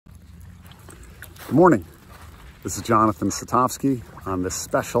Good morning. This is Jonathan Satovsky on this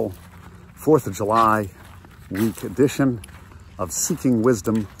special 4th of July week edition of Seeking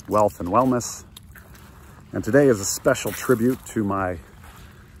Wisdom, Wealth, and Wellness. And today is a special tribute to my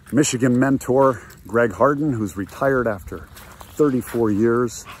Michigan mentor, Greg Harden, who's retired after 34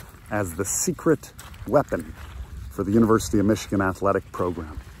 years as the secret weapon for the University of Michigan athletic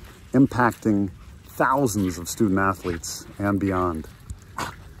program, impacting thousands of student athletes and beyond.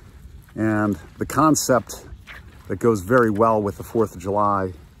 And the concept that goes very well with the 4th of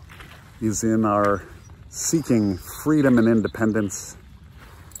July is in our seeking freedom and independence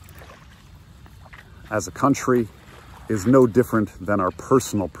as a country is no different than our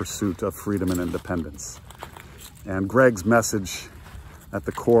personal pursuit of freedom and independence. And Greg's message at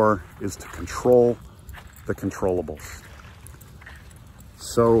the core is to control the controllables.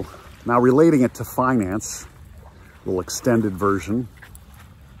 So now relating it to finance, a little extended version.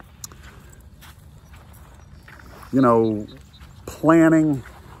 You know, planning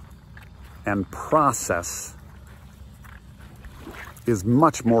and process is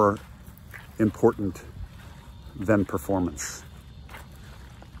much more important than performance.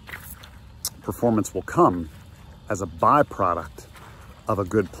 Performance will come as a byproduct of a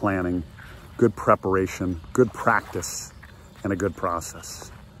good planning, good preparation, good practice, and a good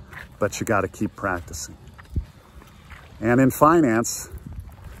process. But you got to keep practicing. And in finance,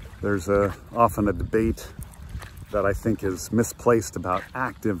 there's often a debate that I think is misplaced about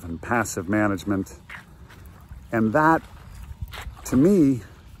active and passive management. And that, to me,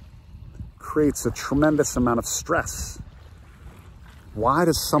 creates a tremendous amount of stress. Why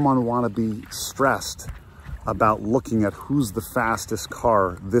does someone want to be stressed about looking at who's the fastest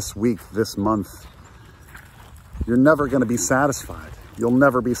car this week, this month? You're never going to be satisfied. You'll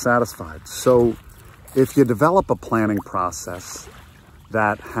never be satisfied. So if you develop a planning process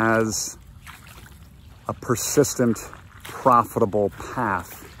that has a persistent, profitable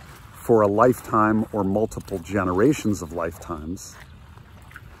path for a lifetime or multiple generations of lifetimes,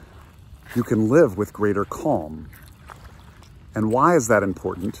 you can live with greater calm. And why is that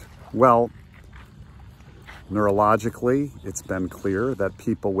important? Well, neurologically, it's been clear that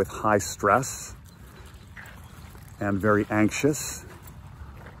people with high stress and very anxious,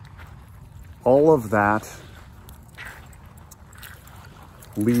 all of that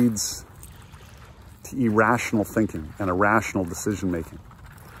leads to irrational thinking and irrational decision making.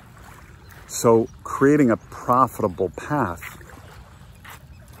 So creating a profitable path,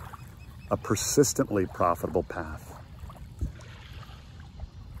 a persistently profitable path,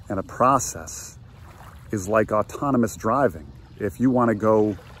 and a process is like autonomous driving. If you want to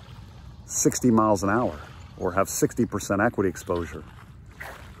go 60 miles an hour or have 60% equity exposure,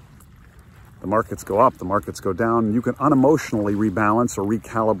 the markets go up, the markets go down, you can unemotionally rebalance or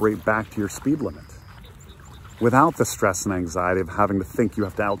recalibrate back to your speed limit without the stress and anxiety of having to think you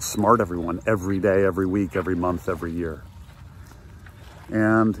have to outsmart everyone every day, every week, every month, every year.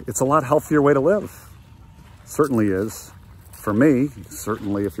 And it's a lot healthier way to live. Certainly is. For me,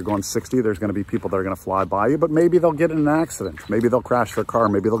 certainly if you're going 60, there's going to be people that are going to fly by you, but maybe they'll get in an accident. Maybe they'll crash their car.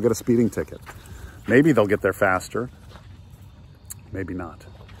 Maybe they'll get a speeding ticket. Maybe they'll get there faster. Maybe not.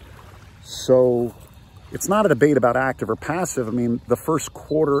 So it's not a debate about active or passive. I mean, the first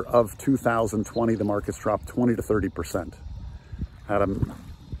quarter of 2020, the markets dropped 20 to 30%. Had a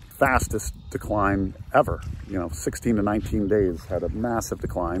fastest decline ever. 16 to 19 days had a massive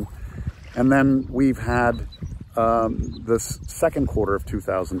decline. And then we've had this second quarter of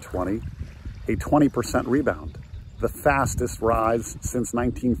 2020, a 20% rebound, the fastest rise since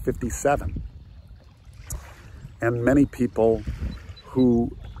 1957. And many people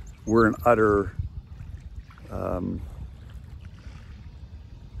who were in utter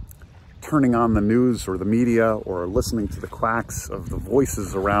turning on the news or the media or listening to the quacks of the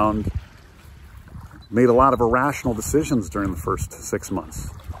voices around made a lot of irrational decisions during the first 6 months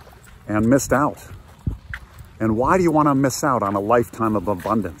and missed out. And why do you want to miss out on a lifetime of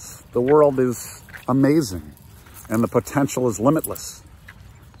abundance? The world is amazing and the potential is limitless.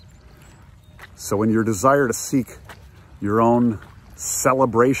 So in your desire to seek your own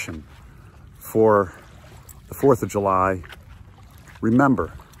celebration for the 4th of July,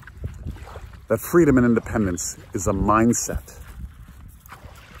 remember that freedom and independence is a mindset.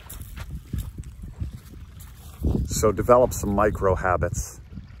 So develop some micro habits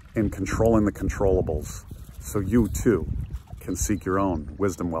in controlling the controllables so you too can seek your own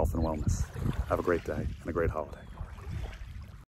wisdom, wealth, and wellness. Have a great day and a great holiday.